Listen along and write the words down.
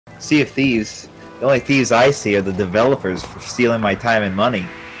Sea of Thieves. The only thieves I see are the developers for stealing my time and money.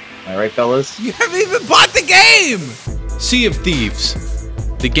 Am I right, fellas? You haven't even bought the game! Sea of Thieves.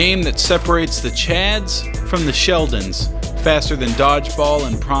 The game that separates the Chads from the Sheldons faster than dodgeball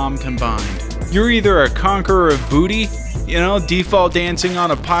and prom combined. You're either a conqueror of booty, you know, default dancing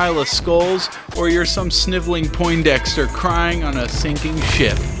on a pile of skulls, or you're some sniveling Poindexter crying on a sinking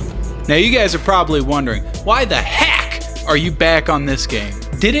ship. Now you guys are probably wondering, why the heck are you back on this game?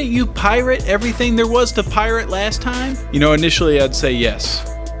 Didn't you pirate everything there was to pirate last time? You know, initially I'd say yes.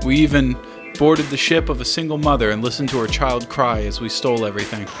 We even boarded the ship of a single mother and listened to her child cry as we stole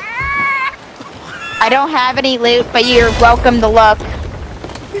everything. I don't have any loot, but you're welcome to look.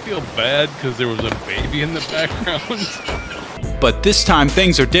 I feel bad because there was a baby in the background. But this time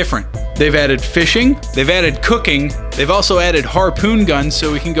things are different. They've added fishing, they've added cooking, they've also added harpoon guns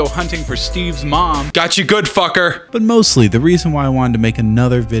so we can go hunting for Steve's mom. Got you good, fucker! But mostly, the reason why I wanted to make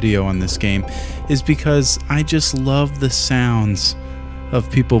another video on this game is because I just love the sounds of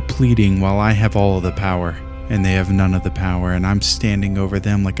people pleading while I have all of the power and they have none of the power, and I'm standing over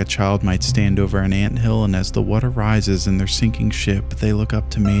them like a child might stand over an anthill, and as the water rises in their sinking ship, they look up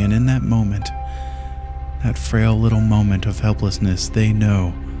to me, and in that moment, that frail little moment of helplessness, they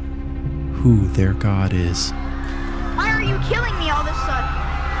know who their God is. Why are you killing me all of a sudden?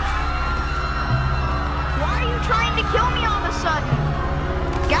 Why are you trying to kill me all of a sudden?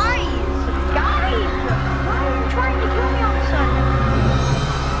 Guys! Why are you trying to kill me all of a sudden?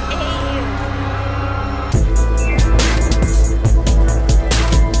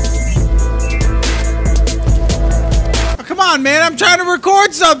 Come on, man, I'm trying to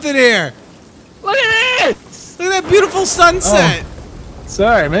record something here! Look at this! Look at that beautiful sunset! Oh,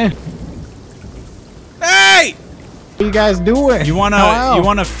 sorry, man. Hey! What are you guys doing? You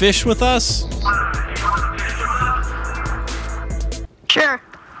wanna fish with us? Sure.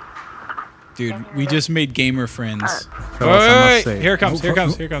 Dude, we just made gamer friends. Fellas, wait. Here it comes, here it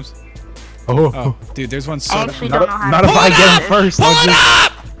comes, here it comes. Oh, dude, there's one I so actually don't know how not to if I get him first. Pull it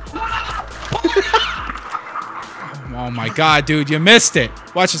up! Oh my god, dude, you missed it.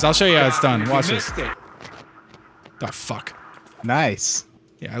 Watch this, I'll show you how it's done. Watch this. Oh, fuck. Nice.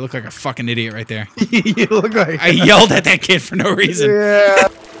 Yeah, I look like a fucking idiot right there. You look like I yelled at that kid for no reason. Yeah.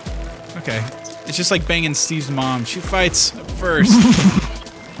 Okay. It's just like banging Steve's mom. She fights at first,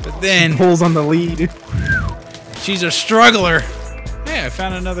 but then Pulls on the lead. she's a struggler. Hey, I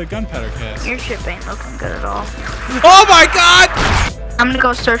found another gunpowder cast. Your ship ain't looking good at all. Oh my god! I'm gonna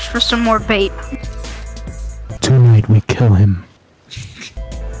go search for some more bait. Tonight we kill him.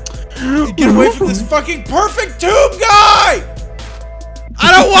 Get away from this fucking perfect tube guy!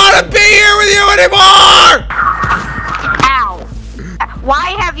 I don't want to be here with you anymore! Ow!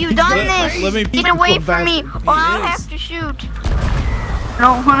 Why have you done this? let me- Get away from me, or I'll have to shoot. I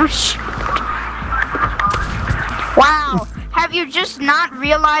don't want to shoot. Wow! Have you just not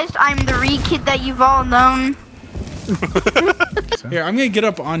realized I'm the re-kid that you've all known? Here, I'm gonna get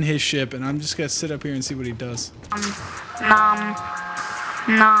up on his ship and I'm just gonna sit up here and see what he does. Nom.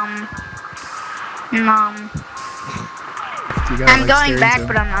 Nom. Nom. I'm going back,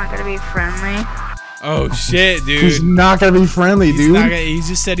 but I'm not gonna be friendly. Oh shit, dude. He's not gonna be friendly, dude. He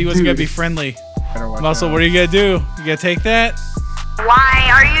just said he wasn't gonna be friendly. Muscle, what are you gonna do? You gonna take that? Why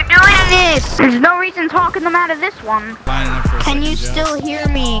are you doing this? There's no reason talking them out of this one. Lining up for a Can you second job. still hear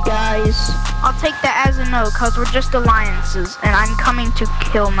me, guys? I'll take that as a no, cause we're just alliances, and I'm coming to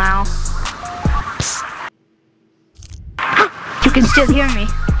kill now. Psst. You can still hear me.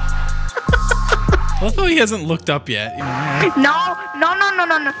 I love how he hasn't looked up yet. You know? No.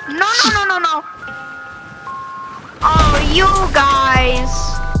 Oh, you guys.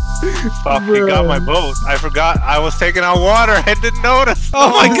 Fuck, you got my boat. I forgot I was taking out water. I didn't notice. Oh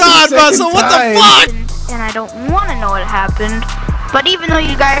my god, Muscle, what the fuck? And I don't want to know what happened. But even though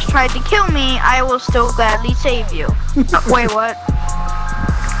you guys tried to kill me, I will still gladly save you. Wait, what?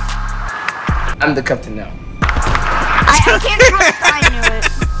 I'm the captain now. I can't trust I knew it.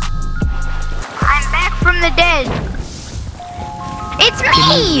 I'm back from the dead. It's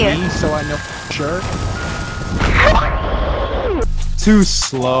me! So I know for sure. Too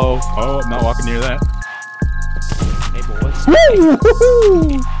slow. Oh, I'm not walking near that. Hey boys.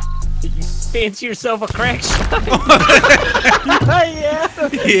 You fancy yourself a crack shot? Yeah.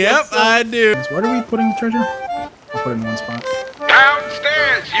 Yep, I do. Where are we putting the treasure? I'll put it in one spot.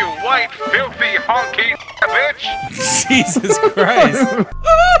 Downstairs, you white, filthy, honky bitch! Jesus Christ.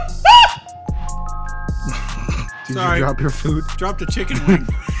 Did Sorry. you drop your food? Drop the chicken wing.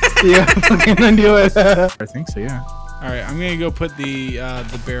 Yeah, fucking do it. I think so, yeah. Alright, I'm gonna go put the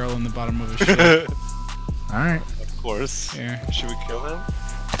barrel in the bottom of his ship. Alright. Of course. Here. Should we kill him?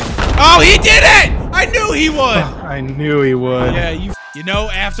 Oh, he did it! I knew he would! I knew he would. Yeah, you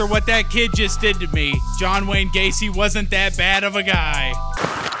know, after what that kid just did to me, John Wayne Gacy wasn't that bad of a guy.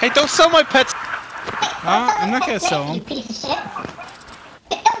 Hey, don't sell my pets. I'm not gonna sell him.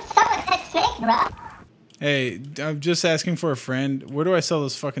 Hey, I'm just asking for a friend. Where do I sell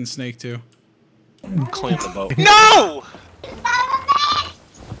this fucking snake to? Claim the boat. No!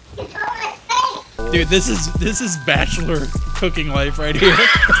 Dude, this is bachelor cooking life right here.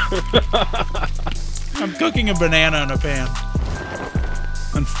 I'm cooking a banana in a pan.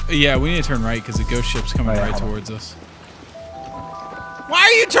 Yeah, we need to turn right because the ghost ship's coming right towards us. Why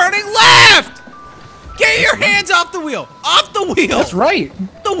are you turning left? Get your hands off the wheel! Off the wheel! That's right.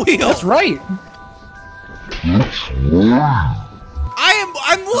 The wheel! That's right.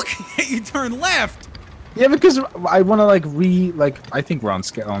 I'm looking at you turn left. Yeah, because I want to I think we're on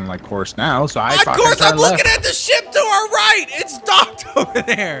course now, so I. Of course, I'm looking at the ship to our right. It's docked over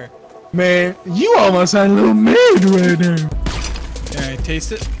there. Man, you almost had a little maid right now. Can I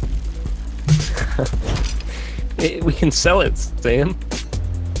taste it? We can sell it, Sam.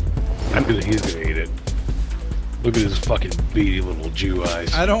 He's gonna eat it. Look at his fucking beady little Jew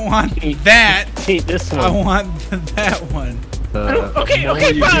eyes. I don't want that. Eat this one. I want that one. Okay, you fine.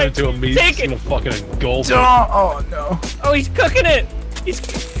 give it to him, he's Take it. gonna fucking engulf it. Oh no. Oh, he's cooking it.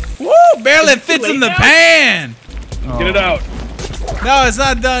 Woo! Barely fits in the pan. Get it out. No, it's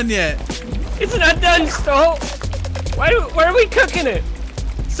not done yet. It's not done, Stoll. Why are we cooking it?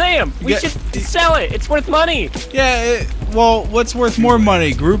 Sam, we should sell it. It's worth money. Yeah, well, what's worth more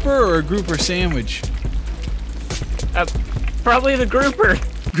money, grouper or a grouper sandwich? Probably the grouper.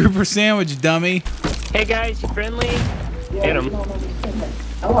 Grouper sandwich, dummy. Hey guys, you friendly? Hit him.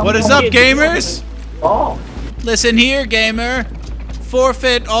 What is up, gamers? Listen here, gamer.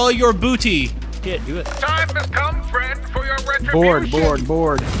 Forfeit all your booty. Yeah, do it. Time has come, friend, for your retribution.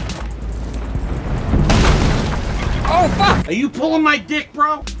 Board. Oh fuck! Are you pulling my dick,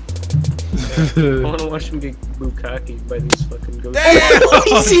 bro? I wanna watch him get bukkake by these fucking ghosts.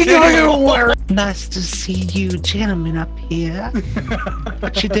 Nice to see you gentlemen up here.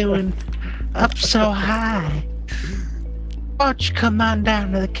 What you doing up so high? Why don't you come on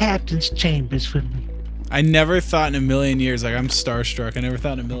down to the captain's chambers with me? I never thought in a million years, like I'm starstruck, I never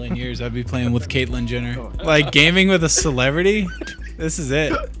thought in a million years I'd be playing with Caitlyn Jenner. Like gaming with a celebrity? This is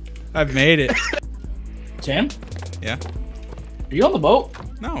it. I've made it. Sam? Yeah? Are you on the boat?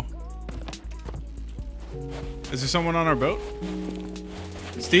 No. Is there someone on our boat?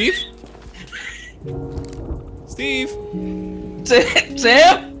 Steve? Steve? Sam? Steve?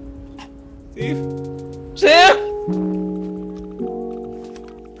 Sam? Steve? Sam?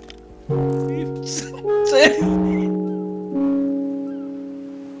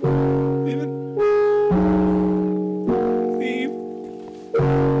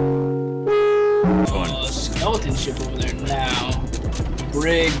 Skeleton ship over there now.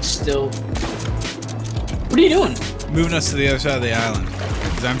 Brig still. What are you doing? Moving us to the other side of the island.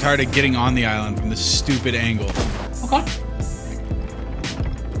 Because I'm tired of getting on the island from this stupid angle. Okay.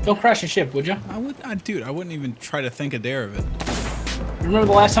 Don't crash your ship, would you? Dude, I wouldn't even try to think a dare of it. Remember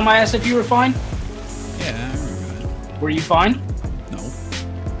the last time I asked if you were fine? Yeah, I remember that. Were you fine? No.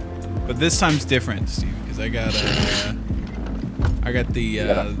 But this time's different, Steve, because I got the You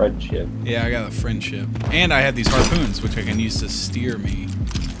got a friendship. Yeah, I got a friendship. And I have these harpoons, which I can use to steer me.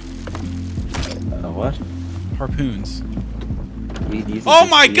 What? Harpoons. Oh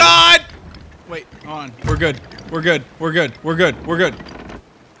my god! Wait, hold on. We're good. We're good. We're good. We're good. We're good.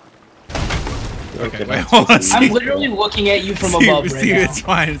 Okay, wait, hold on. I'm literally looking at you from above right now. It's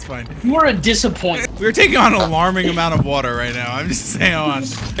fine, it's fine. You are a disappointment. We're taking on an alarming amount of water right now. I'm just saying on.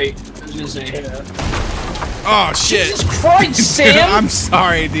 Wait, I was gonna say. Oh shit! Jesus Christ, Sam! I'm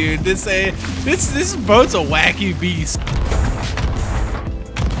sorry, dude. This boat's a wacky beast.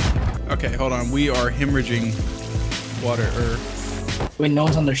 Okay, hold on. We are hemorrhaging water. Wait, no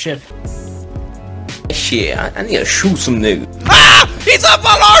one's on their ship. Shit, I need to shoot some niggas. Ah! He's up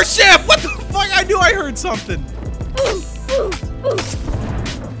on our ship! What the fuck? I knew I heard something.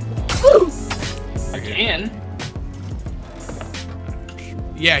 Again?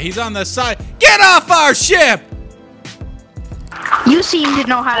 Yeah, he's on the side. Get off our ship! You seem to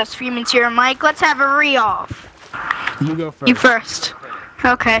know how to scream into your mic. Let's have a re-off. You go first. You first.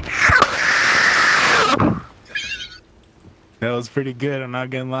 Okay. That was pretty good, I'm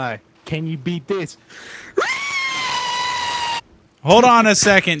not gonna lie. Can you beat this? Hold on a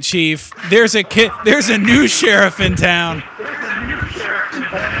second, Chief. There's a new sheriff in town.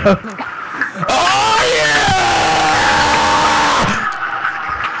 Oh yeah!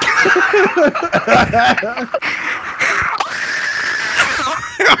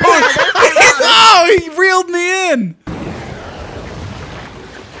 go! Oh, he reeled me in!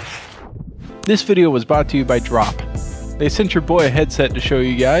 This video was brought to you by Drop. They sent your boy a headset to show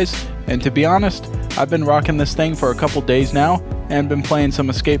you guys, and to be honest, I've been rocking this thing for a couple days now, and been playing some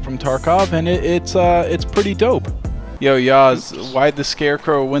Escape from Tarkov, and it's pretty dope. Yo, Yaz, why'd the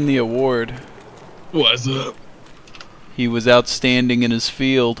Scarecrow win the award? What's up? He was outstanding in his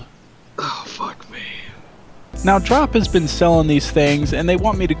field. Oh, fuck me. Now, Drop has been selling these things, and they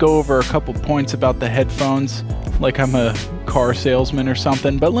want me to go over a couple points about the headphones, like I'm a car salesman or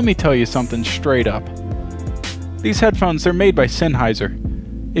something, but let me tell you something straight up. These headphones, they're made by Sennheiser.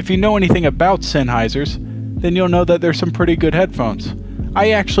 If you know anything about Sennheisers, then you'll know that they're some pretty good headphones.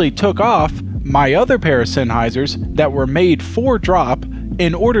 I actually took off my other pair of Sennheisers that were made for Drop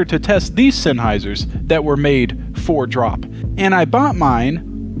in order to test these Sennheisers that were made for Drop. And I bought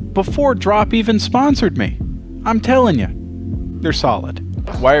mine before Drop even sponsored me. I'm telling you, they're solid.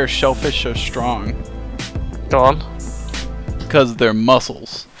 Why are shellfish so strong? Go on. Because they're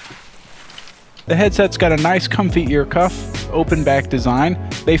muscles. The headset's got a nice comfy ear cuff, open back design.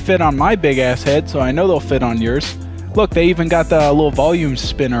 They fit on my big ass head, so I know they'll fit on yours. Look, they even got the little volume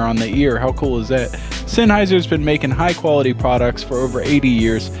spinner on the ear. How cool is that? Sennheiser's been making high quality products for over 80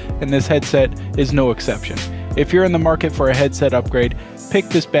 years, and this headset is no exception. If you're in the market for a headset upgrade, pick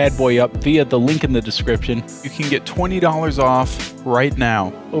this bad boy up via the link in the description. You can get $20 off right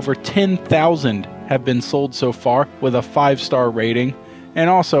now. Over 10,000 have been sold so far with a 5-star rating. And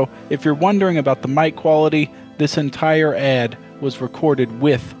also, if you're wondering about the mic quality, this entire ad was recorded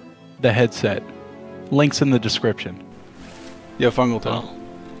with the headset. Links in the description. Yo, Fungal Toe. Oh.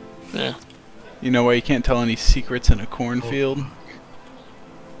 Yeah. You know why you can't tell any secrets in a cornfield?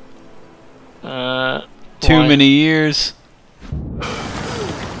 Why? Too many years.